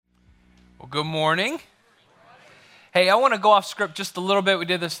Well, good morning. Hey, I want to go off script just a little bit. We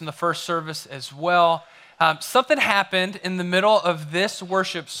did this in the first service as well. Something happened in the middle of this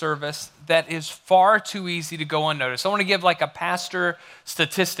worship service that is far too easy to go unnoticed. I want to give like a pastor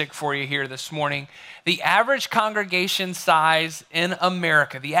statistic for you here this morning. The average congregation size in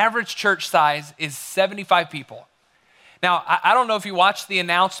America, the average church size is 75 people. Now, I don't know if you watched the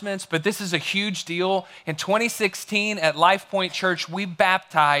announcements, but this is a huge deal. In 2016 at Life Point Church, we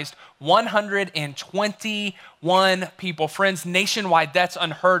baptized 121 people. Friends, nationwide, that's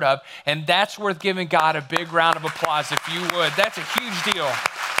unheard of, and that's worth giving God a big round of applause if you would. That's a huge deal.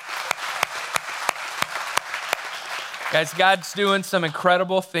 Guys, God's doing some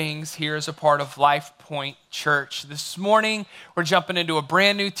incredible things here as a part of Life Point Church. This morning, we're jumping into a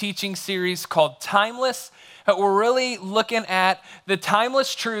brand new teaching series called Timeless. We're really looking at the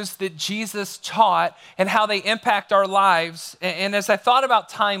timeless truths that Jesus taught and how they impact our lives. And as I thought about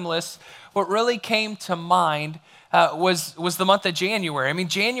timeless, what really came to mind was the month of January. I mean,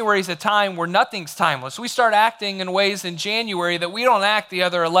 January is a time where nothing's timeless. We start acting in ways in January that we don't act the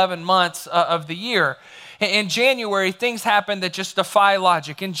other 11 months of the year. In January, things happen that just defy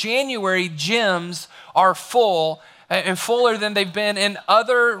logic. In January, gyms are full and fuller than they've been in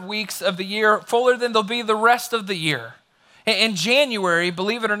other weeks of the year, fuller than they'll be the rest of the year. In January,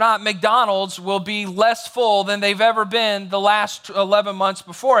 believe it or not, McDonald's will be less full than they've ever been the last 11 months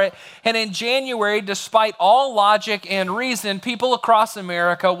before it. And in January, despite all logic and reason, people across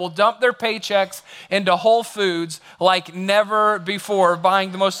America will dump their paychecks into Whole Foods like never before,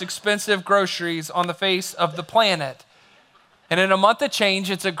 buying the most expensive groceries on the face of the planet. And in a month of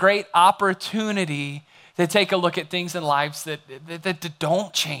change, it's a great opportunity to take a look at things in lives that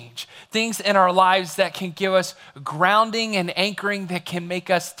don't change, things in our lives that can give us grounding and anchoring that can make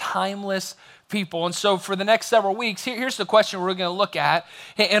us timeless people. And so for the next several weeks, here's the question we're going to look at.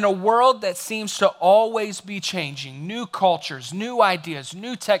 In a world that seems to always be changing, new cultures, new ideas,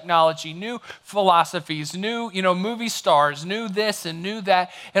 new technology, new philosophies, new movie stars, new this and new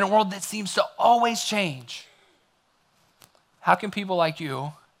that, in a world that seems to always change, how can people like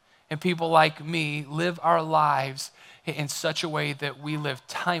you and people like me live our lives in such a way that we live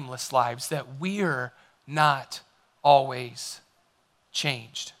timeless lives, that we're not always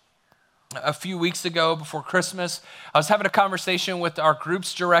changed? A few weeks ago, before Christmas, I was having a conversation with our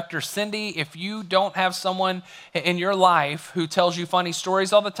group's director, Cindy. If you don't have someone in your life who tells you funny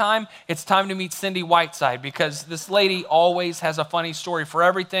stories all the time, it's time to meet Cindy Whiteside, because this lady always has a funny story for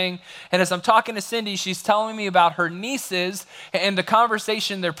everything. And as I'm talking to Cindy, she's telling me about her nieces and the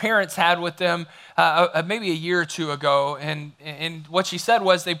conversation their parents had with them maybe a year or two ago. And what she said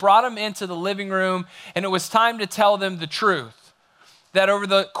was they brought them into the living room, and it was time to tell them the truth. That over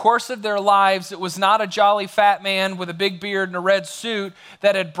the course of their lives, it was not a jolly fat man with a big beard and a red suit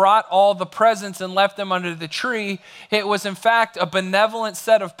that had brought all the presents and left them under the tree. It was, in fact, a benevolent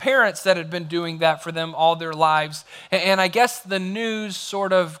set of parents that had been doing that for them all their lives. And I guess the news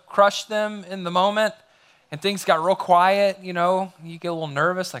sort of crushed them in the moment, and things got real quiet. You get a little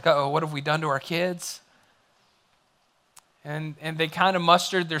nervous, like, uh-oh, what have we done to our kids? And they kind of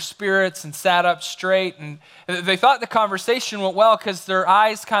mustered their spirits and sat up straight. And they thought the conversation went well because their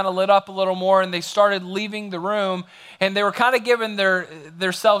eyes kind of lit up a little more, and they started leaving the room. And they were kind of giving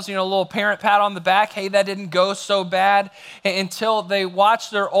themselves, a little parent pat on the back. Hey, that didn't go so bad. Until they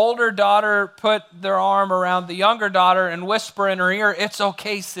watched their older daughter put their arm around the younger daughter and whisper in her ear, "It's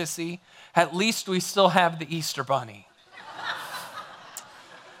okay, sissy. At least we still have the Easter bunny."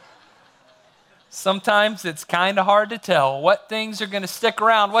 Sometimes it's kind of hard to tell what things are going to stick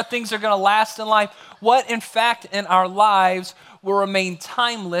around, what things are going to last in life, what in fact in our lives will remain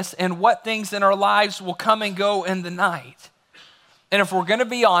timeless, and what things in our lives will come and go in the night. And if we're going to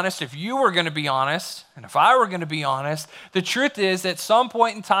be honest, if you were going to be honest, and if I were going to be honest, the truth is at some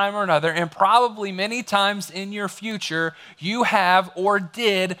point in time or another, and probably many times in your future, you have or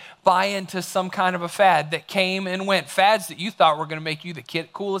did buy into some kind of a fad that came and went. Fads that you thought were going to make you the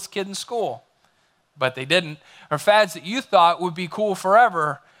coolest kid in school, but they didn't. Or fads that you thought would be cool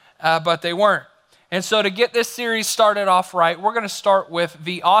forever, but they weren't. And so to get this series started off right, we're going to start with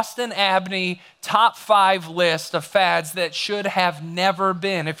the Austin Abney top 5 list of fads that should have never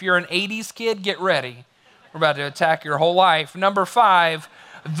been. If you're an 80s kid, get ready. We're about to attack your whole life. Number 5,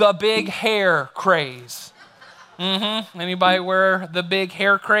 the big hair craze. Anybody wear the big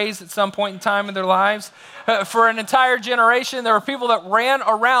hair craze at some point in time in their lives? For an entire generation, there were people that ran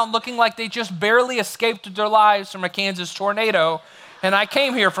around looking like they just barely escaped their lives from a Kansas tornado. And I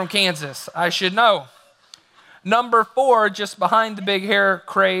came here from Kansas. I should know. Number 4, just behind the big hair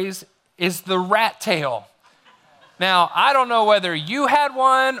craze, is the rat tail. Now, I don't know whether you had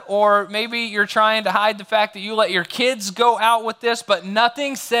one or maybe you're trying to hide the fact that you let your kids go out with this, but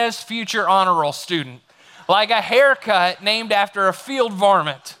nothing says future honor roll student like a haircut named after a field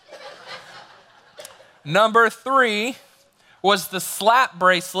varmint. Number 3 was the slap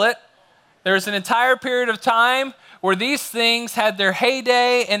bracelet. There's an entire period of time where these things had their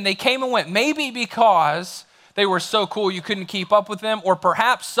heyday and they came and went, maybe because they were so cool you couldn't keep up with them, or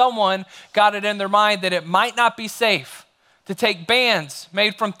perhaps someone got it in their mind that it might not be safe to take bands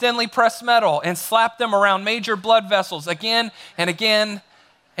made from thinly pressed metal and slap them around major blood vessels again and again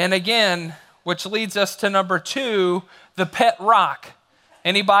and again, which leads us to number 2, the pet rock.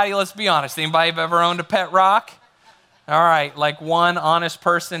 Anybody, let's be honest, anybody have ever owned a pet rock? All right, like one honest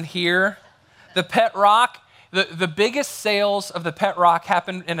person here. The pet rock, the biggest sales of the pet rock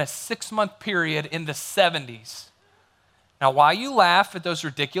happened in a 6-month period in the 70s. Now, while you laugh at those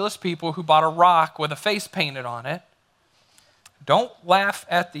ridiculous people who bought a rock with a face painted on it, don't laugh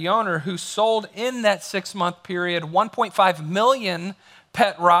at the owner who sold in that 6-month period 1.5 million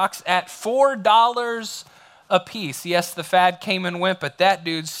pet rocks at $4 a piece. Yes, the fad came and went, but that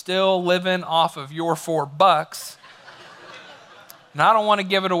dude's still living off of your $4. And I don't want to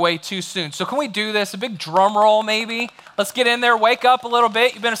give it away too soon. So can we do this? A big drum roll maybe? Let's get in there, wake up a little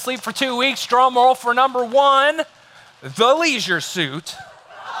bit. You've been asleep for 2 weeks. Drum roll for number 1, the leisure suit.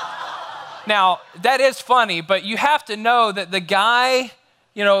 Now, that is funny, but you have to know that the guy,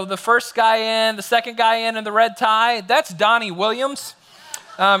 the first guy in, the second guy in the red tie, that's Donnie Williams.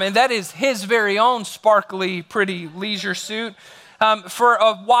 And that is his very own sparkly, pretty leisure suit. For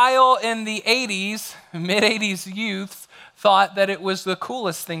a while in the 80s, mid-80s youths thought that it was the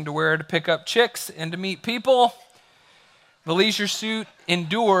coolest thing to wear to pick up chicks and to meet people. The leisure suit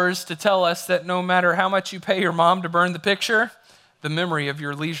endures to tell us that no matter how much you pay your mom to burn the picture, the memory of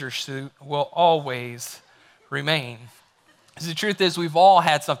your leisure suit will always remain. Because the truth is, we've all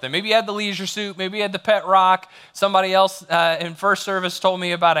had something. Maybe you had the leisure suit, maybe you had the pet rock. Somebody else in first service told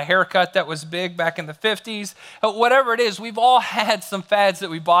me about a haircut that was big back in the 50s. Whatever it is, we've all had some fads that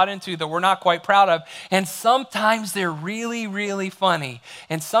we bought into that we're not quite proud of. And sometimes they're really, really funny.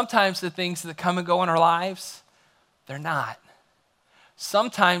 And sometimes the things that come and go in our lives, they're not.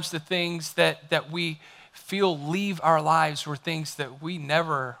 Sometimes the things that we feel leave our lives were things that we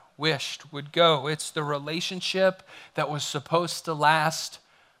never wished would go. It's the relationship that was supposed to last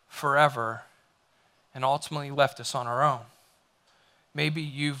forever and ultimately left us on our own. Maybe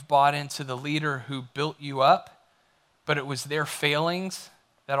you've bought into the leader who built you up, but it was their failings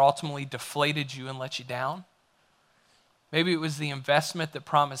that ultimately deflated you and let you down. Maybe it was the investment that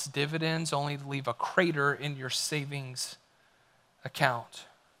promised dividends only to leave a crater in your savings account.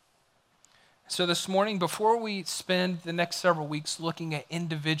 So this morning, before we spend the next several weeks looking at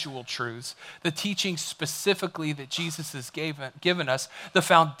individual truths, the teaching specifically that Jesus has given us, the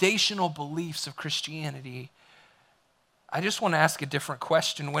foundational beliefs of Christianity, I just want to ask a different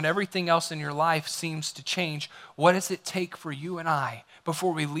question. When everything else in your life seems to change, what does it take for you and I,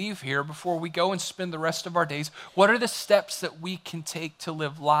 before we leave here, before we go and spend the rest of our days, what are the steps that we can take to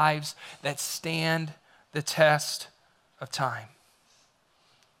live lives that stand the test of time?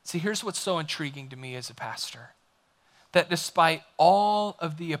 See, here's what's so intriguing to me as a pastor, that despite all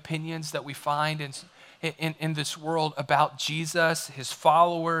of the opinions that we find in this world about Jesus, his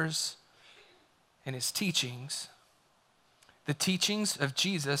followers, and his teachings, the teachings of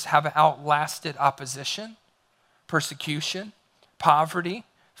Jesus have outlasted opposition, persecution, poverty,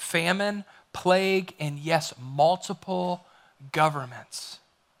 famine, plague, and yes, multiple governments.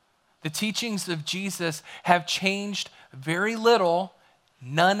 The teachings of Jesus have changed very little,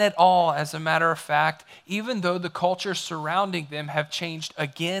 none at all, as a matter of fact, even though the culture surrounding them have changed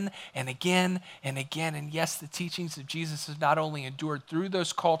again and again and again. And yes, the teachings of Jesus have not only endured through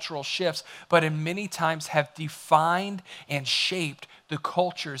those cultural shifts, but in many times have defined and shaped the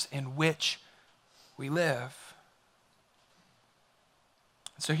cultures in which we live.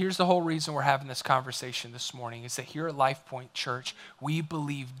 So here's the whole reason we're having this conversation this morning, is that here at LifePoint Church, we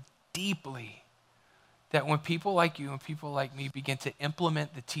believe deeply that when people like you and people like me begin to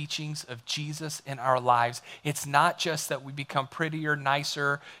implement the teachings of Jesus in our lives, it's not just that we become prettier,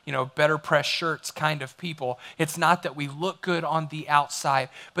 nicer, better pressed shirts kind of people. It's not that we look good on the outside,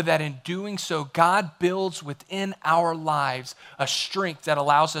 but that in doing so, God builds within our lives a strength that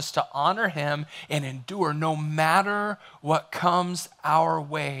allows us to honor him and endure no matter what comes our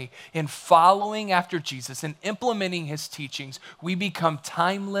way. In following after Jesus and implementing his teachings, we become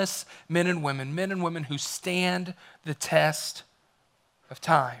timeless men and women who stand the test of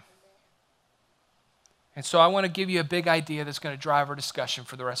time. And so I want to give you a big idea that's going to drive our discussion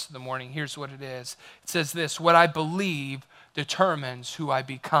for the rest of the morning. Here's what it is. It says this: what I believe determines who I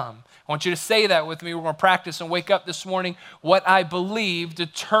become. I want you to say that with me. We're going to practice and wake up this morning. What I believe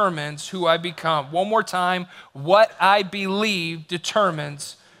determines who I become. One more time. What I believe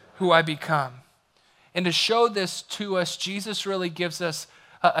determines who I become. And to show this to us, Jesus really gives us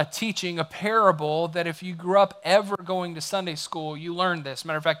a teaching, a parable that if you grew up ever going to Sunday school, you learned this.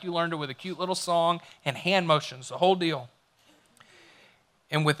 Matter of fact, you learned it with a cute little song and hand motions, the whole deal.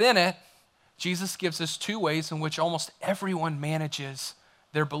 And within it, Jesus gives us two ways in which almost everyone manages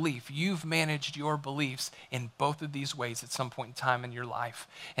their belief. You've managed your beliefs in both of these ways at some point in time in your life.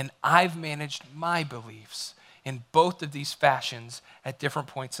 And I've managed my beliefs in both of these fashions at different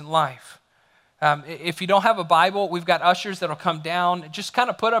points in life. If you don't have a Bible, we've got ushers that'll come down. Just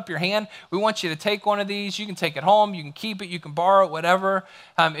kind of put up your hand. We want you to take one of these. You can take it home. You can keep it. You can borrow it, whatever.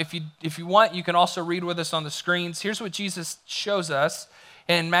 If you want, you can also read with us on the screens. Here's what Jesus shows us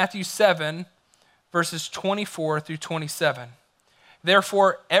in Matthew 7, verses 24 through 27.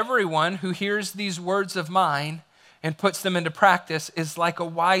 Therefore, everyone who hears these words of mine and puts them into practice is like a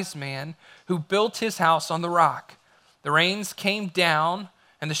wise man who built his house on the rock. The rains came down,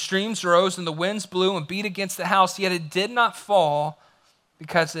 and the streams rose, and the winds blew and beat against the house, yet it did not fall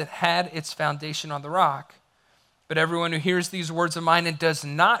because it had its foundation on the rock. But everyone who hears these words of mine and does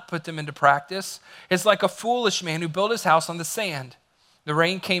not put them into practice is like a foolish man who built his house on the sand. The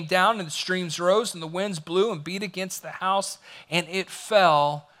rain came down, and the streams rose, and the winds blew and beat against the house, and it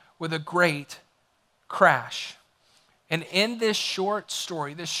fell with a great crash. And in this short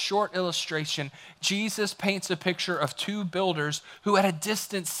story, this short illustration, Jesus paints a picture of two builders who at a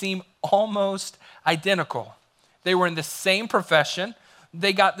distance seem almost identical. They were in the same profession.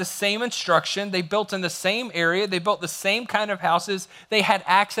 They got the same instruction. They built in the same area. They built the same kind of houses. They had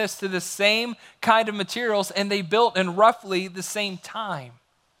access to the same kind of materials, and they built in roughly the same time.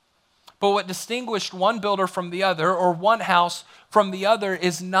 But what distinguished one builder from the other, or one house from the other,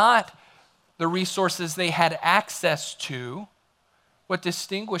 is not the resources they had access to. What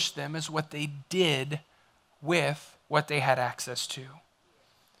distinguished them is what they did with what they had access to.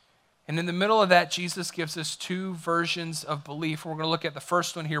 And in the middle of that, Jesus gives us two versions of belief. We're going to look at the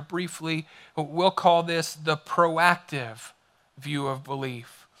first one here briefly. We'll call this the proactive view of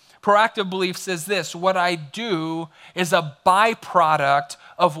belief. Proactive belief says this: what I do is a byproduct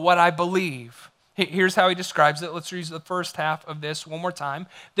of what I believe. Here's how he describes it. Let's read the first half of this one more time.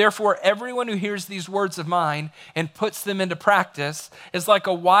 Therefore, everyone who hears these words of mine and puts them into practice is like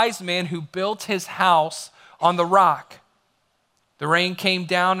a wise man who built his house on the rock. The rain came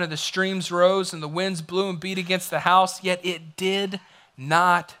down and the streams rose and the winds blew and beat against the house, yet it did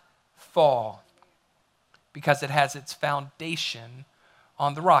not fall because it has its foundation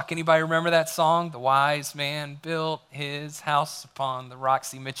on the rock. Anybody remember that song? The wise man built his house upon the rock.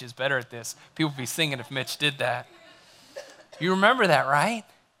 See, Mitch is better at this. People would be singing if Mitch did that. You remember that, right?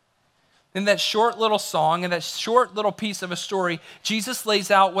 In that short little song and that short little piece of a story, Jesus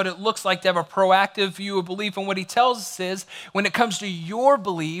lays out what it looks like to have a proactive view of belief. And what he tells us is, when it comes to your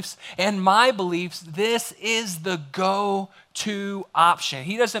beliefs and my beliefs, this is the go-to option.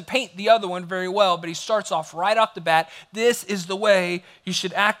 He doesn't paint the other one very well, but he starts off right off the bat. This is the way you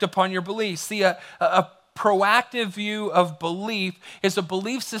should act upon your beliefs. See, a proactive view of belief is a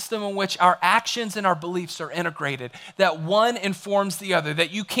belief system in which our actions and our beliefs are integrated, that one informs the other,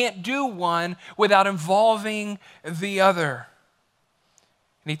 that you can't do one without involving the other.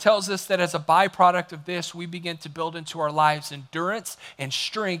 And he tells us that as a byproduct of this, we begin to build into our lives endurance and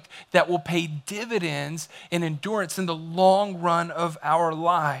strength that will pay dividends in endurance in the long run of our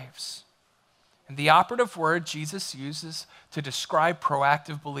lives. And the operative word Jesus uses to describe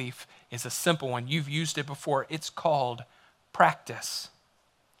proactive belief is a simple one. You've used it before. It's called practice.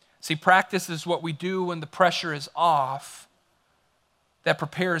 See, practice is what we do when the pressure is off that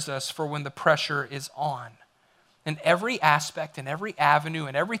prepares us for when the pressure is on. In every aspect, in every avenue,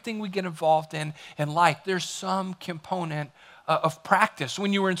 and everything we get involved in life, there's some component of practice.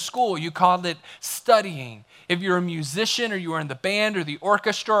 When you were in school, you called it studying. If you're a musician or you were in the band or the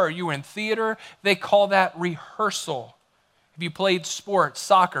orchestra or you were in theater, they call that rehearsal. If you played sports,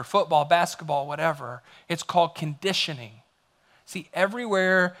 soccer, football, basketball, whatever, it's called conditioning. See,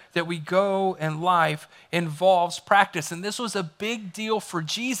 everywhere that we go in life involves practice. And this was a big deal for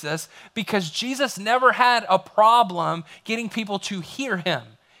Jesus because Jesus never had a problem getting people to hear him.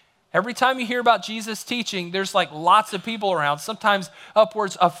 Every time you hear about Jesus teaching, there's like lots of people around. Sometimes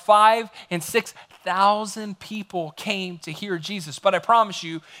upwards of 5,000 and 6,000 people came to hear Jesus. But I promise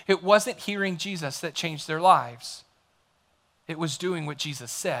you, it wasn't hearing Jesus that changed their lives. It was doing what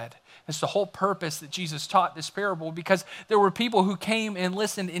Jesus said. It's the whole purpose that Jesus taught this parable, because there were people who came and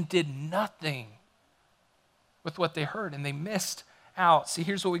listened and did nothing with what they heard, and they missed out. See,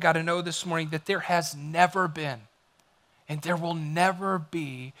 here's what we got to know this morning, that there has never been and there will never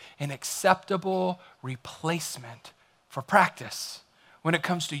be an acceptable replacement for practice. When it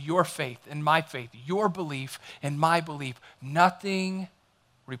comes to your faith and my faith, your belief and my belief, nothing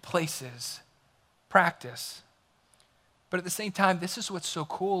replaces practice. But at the same time, this is what's so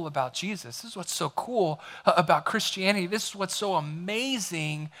cool about Jesus. This is what's so cool about Christianity. This is what's so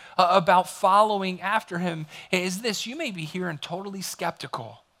amazing about following after him, is this: you may be here and totally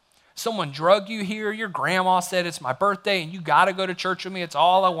skeptical. Someone drug you here, your grandma said it's my birthday and you got to go to church with me, it's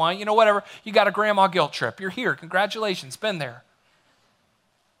all I want, whatever. You got a grandma guilt trip, you're here, congratulations, been there.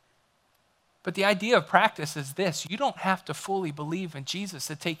 But the idea of practice is this: you don't have to fully believe in Jesus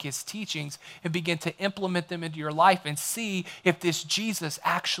to take his teachings and begin to implement them into your life and see if this Jesus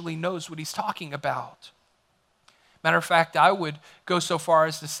actually knows what he's talking about. Matter of fact, I would go so far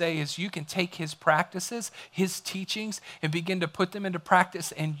as to say is you can take his practices, his teachings, and begin to put them into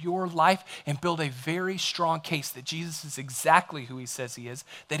practice in your life and build a very strong case that Jesus is exactly who he says he is,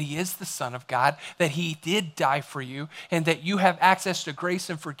 that he is the Son of God, that he did die for you, and that you have access to grace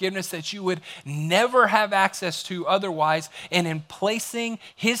and forgiveness that you would never have access to otherwise. And in placing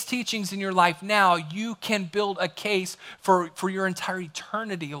his teachings in your life now, you can build a case for your entire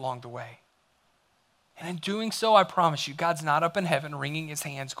eternity along the way. And in doing so, I promise you, God's not up in heaven wringing his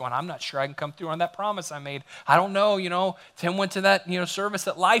hands going, I'm not sure I can come through on that promise I made. I don't know, Tim went to that, service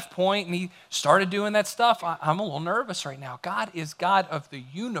at Life Point and he started doing that stuff. I'm a little nervous right now. God is God of the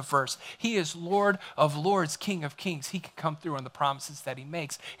universe. He is Lord of lords, King of kings. He can come through on the promises that he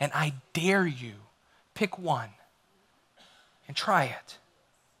makes. And I dare you, pick one and try it.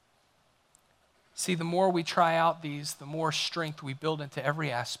 See, the more we try out these, the more strength we build into every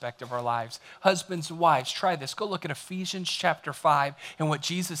aspect of our lives. Husbands and wives, try this. Go look at Ephesians chapter 5 and what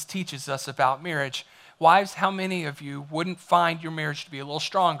Jesus teaches us about marriage. Wives, how many of you wouldn't find your marriage to be a little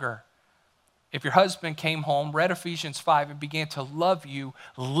stronger if your husband came home, read Ephesians 5, and began to love you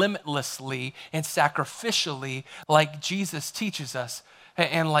limitlessly and sacrificially like Jesus teaches us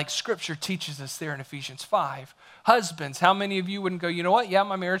and like Scripture teaches us there in Ephesians 5? Husbands, how many of you wouldn't go, you know what? Yeah,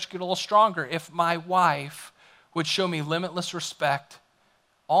 my marriage could get a little stronger if my wife would show me limitless respect,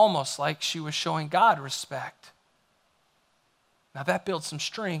 almost like she was showing God respect. Now that builds some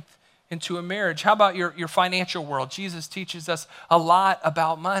strength into a marriage. How about your financial world? Jesus teaches us a lot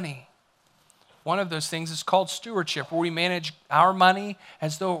about money. One of those things is called stewardship, where we manage our money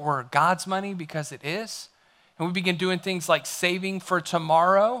as though it were God's money, because it is. And we begin doing things like saving for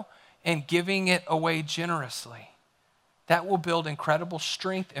tomorrow and giving it away generously. That will build incredible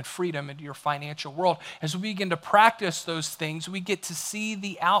strength and freedom into your financial world. As we begin to practice those things, we get to see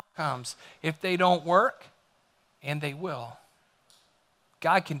the outcomes. If they don't work, and they will,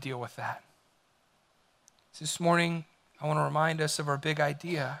 God can deal with that. This morning, I want to remind us of our big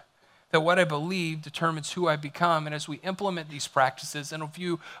idea, that what I believe determines who I become. And as we implement these practices in a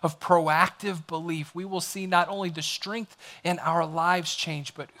view of proactive belief, we will see not only the strength in our lives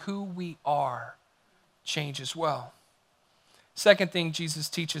change, but who we are change as well. Second thing Jesus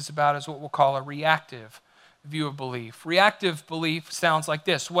teaches about is what we'll call a reactive view of belief. Reactive belief sounds like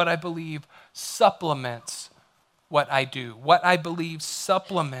this: what I believe supplements what I do. What I believe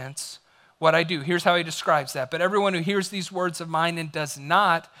supplements what I do. Here's how he describes that. But everyone who hears these words of mine and does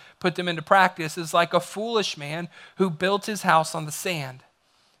not put them into practice is like a foolish man who built his house on the sand.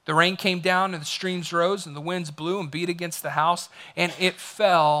 The rain came down and the streams rose and the winds blew and beat against the house, and it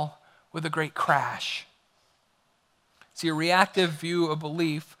fell with a great crash. See, a reactive view of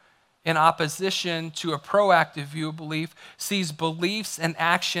belief in opposition to a proactive view of belief sees beliefs and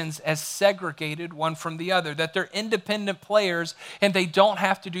actions as segregated one from the other, that they're independent players and they don't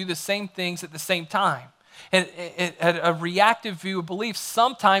have to do the same things at the same time. And a reactive view of belief,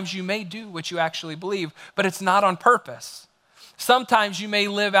 sometimes you may do what you actually believe, but it's not on purpose. Sometimes you may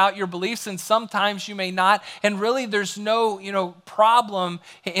live out your beliefs and sometimes you may not. And really there's no, problem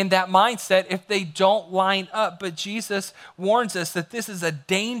in that mindset if they don't line up. But Jesus warns us that this is a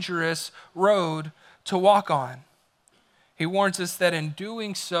dangerous road to walk on. He warns us that in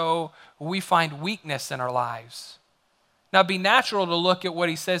doing so, we find weakness in our lives. Now, it'd be natural to look at what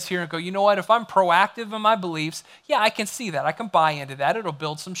he says here and go, you know what, if I'm proactive in my beliefs, yeah, I can see that. I can buy into that. It'll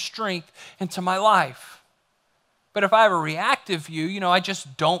build some strength into my life. But if I have a reactive view, I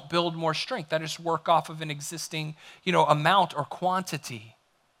just don't build more strength. I just work off of an existing, amount or quantity.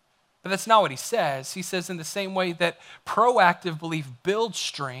 But that's not what he says. He says in the same way that proactive belief builds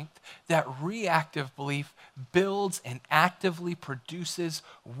strength, that reactive belief builds and actively produces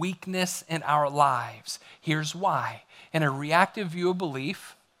weakness in our lives. Here's why. In a reactive view of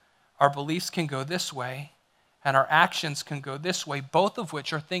belief, our beliefs can go this way and our actions can go this way, both of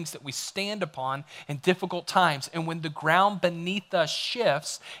which are things that we stand upon in difficult times. And when the ground beneath us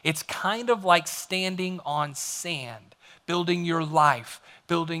shifts, it's kind of like standing on sand, building your life,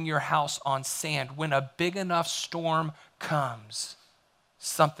 building your house on sand. When a big enough storm comes,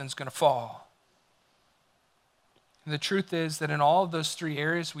 something's going to fall. And the truth is that in all of those three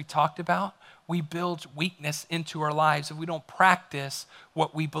areas we talked about, we build weakness into our lives if we don't practice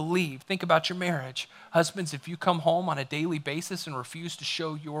what we believe. Think about your marriage. Husbands, if you come home on a daily basis and refuse to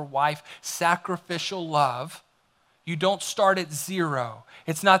show your wife sacrificial love, you don't start at zero.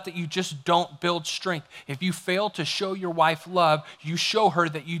 It's not that you just don't build strength. If you fail to show your wife love, you show her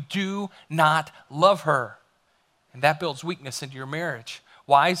that you do not love her. And that builds weakness into your marriage.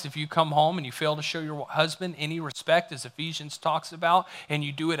 Wives, if you come home and you fail to show your husband any respect, as Ephesians talks about, and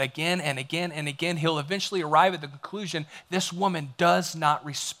you do it again and again and again, he'll eventually arrive at the conclusion, this woman does not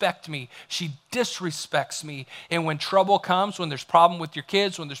respect me. She disrespects me. And when trouble comes, when there's problem with your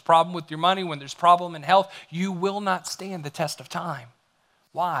kids, when there's problem with your money, when there's problem in health, you will not stand the test of time.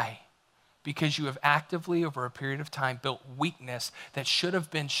 Why? Because you have actively, over a period of time, built weakness that should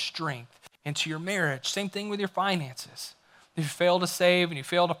have been strength into your marriage. Same thing with your finances. If you fail to save and you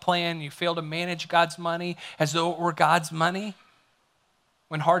fail to plan, and you fail to manage God's money as though it were God's money,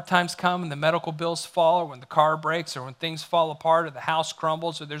 when hard times come and the medical bills fall, or when the car breaks, or when things fall apart, or the house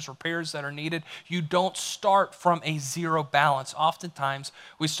crumbles, or there's repairs that are needed, you don't start from a zero balance. Oftentimes,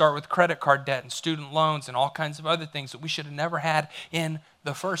 we start with credit card debt and student loans and all kinds of other things that we should have never had in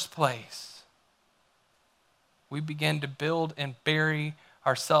the first place. We begin to build and bury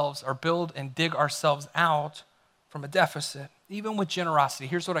ourselves, or build and dig ourselves out from a deficit. Even with generosity,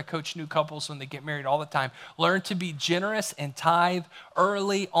 here's what I coach new couples when they get married all the time. Learn to be generous and tithe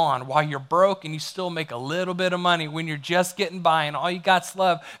early on while you're broke and you still make a little bit of money when you're just getting by and all you got's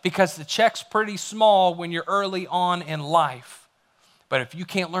love, because the check's pretty small when you're early on in life. But if you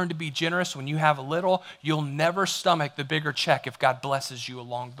can't learn to be generous when you have a little, you'll never stomach the bigger check if God blesses you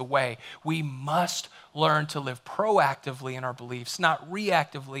along the way. We must learn to live proactively in our beliefs, not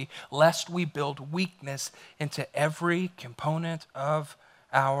reactively, lest we build weakness into every component of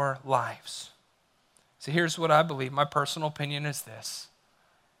our lives. So here's what I believe. My personal opinion is this,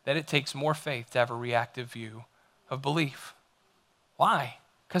 that it takes more faith to have a reactive view of belief. Why?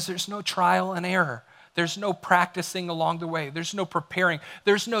 Because there's no trial and error. There's no practicing along the way. There's no preparing.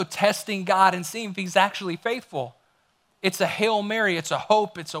 There's no testing God and seeing if he's actually faithful. It's a Hail Mary. It's a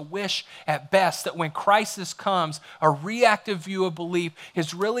hope. It's a wish at best that when crisis comes, a reactive view of belief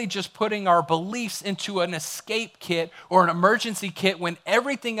is really just putting our beliefs into an escape kit or an emergency kit when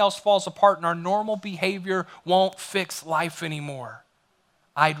everything else falls apart and our normal behavior won't fix life anymore.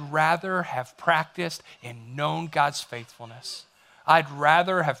 I'd rather have practiced and known God's faithfulness. I'd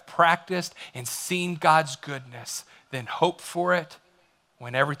rather have practiced and seen God's goodness than hope for it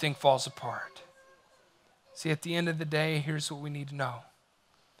when everything falls apart. See, at the end of the day, here's what we need to know.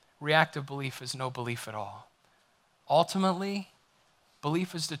 Reactive belief is no belief at all. Ultimately,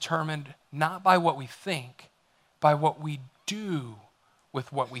 belief is determined not by what we think, by what we do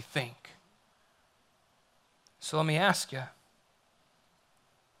with what we think. So let me ask you,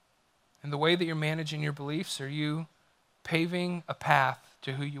 in the way that you're managing your beliefs, are you paving a path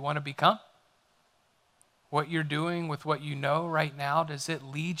to who you want to become? What you're doing with what you know right now, does it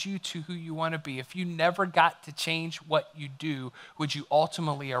lead you to who you want to be? If you never got to change what you do, would you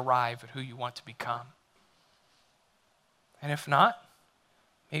ultimately arrive at who you want to become? And if not,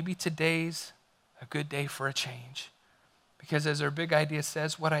 maybe today's a good day for a change. Because as our big idea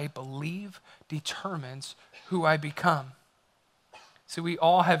says, what I believe determines who I become. So we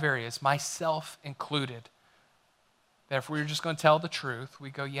all have areas, myself included, that if we were just going to tell the truth, we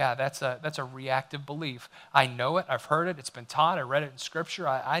go, yeah, that's a reactive belief. I know it, I've heard it, it's been taught, I read it in Scripture,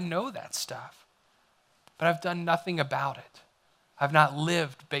 I know that stuff. But I've done nothing about it. I've not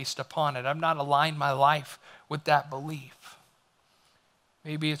lived based upon it. I've not aligned my life with that belief.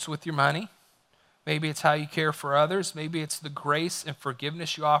 Maybe it's with your money. Maybe it's how you care for others. Maybe it's the grace and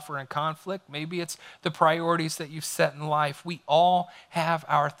forgiveness you offer in conflict. Maybe it's the priorities that you've set in life. We all have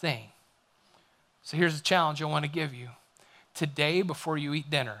our thing. So here's a challenge I want to give you. Today, before you eat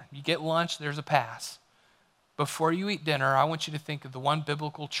dinner, you get lunch, there's a pass. Before you eat dinner, I want you to think of the one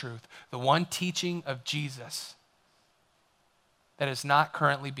biblical truth, the one teaching of Jesus that is not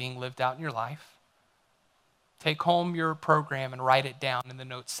currently being lived out in your life. Take home your program and write it down in the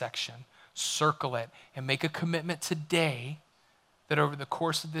notes section. Circle it and make a commitment today that over the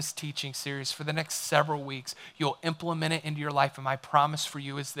course of this teaching series for the next several weeks, you'll implement it into your life. And my promise for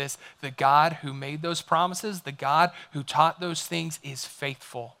you is this: the God who made those promises, the God who taught those things is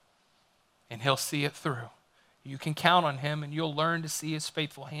faithful, and he'll see it through. You can count on him, and you'll learn to see his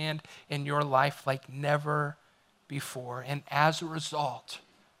faithful hand in your life like never before. And as a result,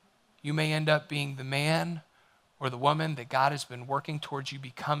 you may end up being the man or the woman that God has been working towards you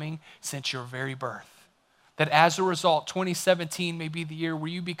becoming since your very birth. That as a result, 2017 may be the year where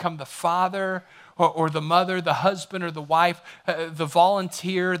you become the father or the mother, the husband or the wife, the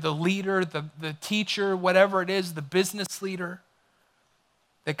volunteer, the leader, the teacher, whatever it is, the business leader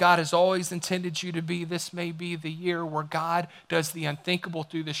that God has always intended you to be. This may be the year where God does the unthinkable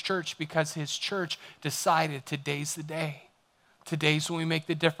through this church because his church decided today's the day. Today's when we make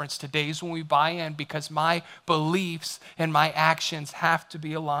the difference. Today's when we buy in, because my beliefs and my actions have to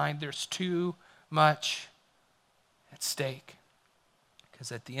be aligned. There's too much at stake.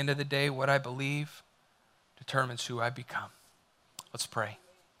 Because at the end of the day, what I believe determines who I become. Let's pray.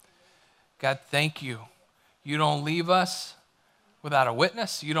 God, thank you. You don't leave us without a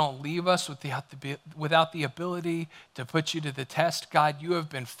witness. You don't leave us without the ability to put you to the test. God, you have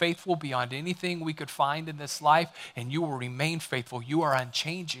been faithful beyond anything we could find in this life, and you will remain faithful. You are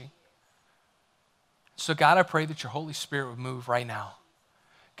unchanging. So God, I pray that your Holy Spirit would move right now.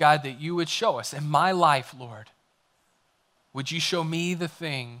 God, that you would show us in my life, Lord, would you show me the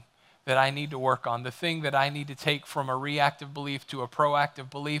thing that I need to work on, the thing that I need to take from a reactive belief to a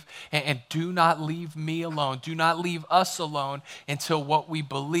proactive belief, and do not leave me alone. Do not leave us alone until what we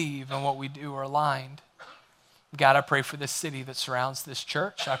believe and what we do are aligned. God, I pray for this city that surrounds this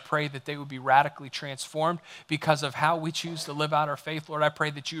church. I pray that they would be radically transformed because of how we choose to live out our faith. Lord, I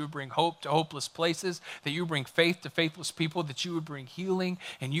pray that you would bring hope to hopeless places, that you would bring faith to faithless people, that you would bring healing,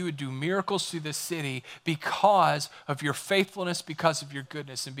 and you would do miracles through this city because of your faithfulness, because of your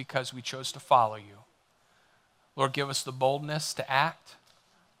goodness, and because we chose to follow you. Lord, give us the boldness to act,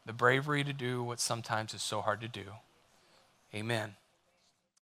 the bravery to do what sometimes is so hard to do. Amen.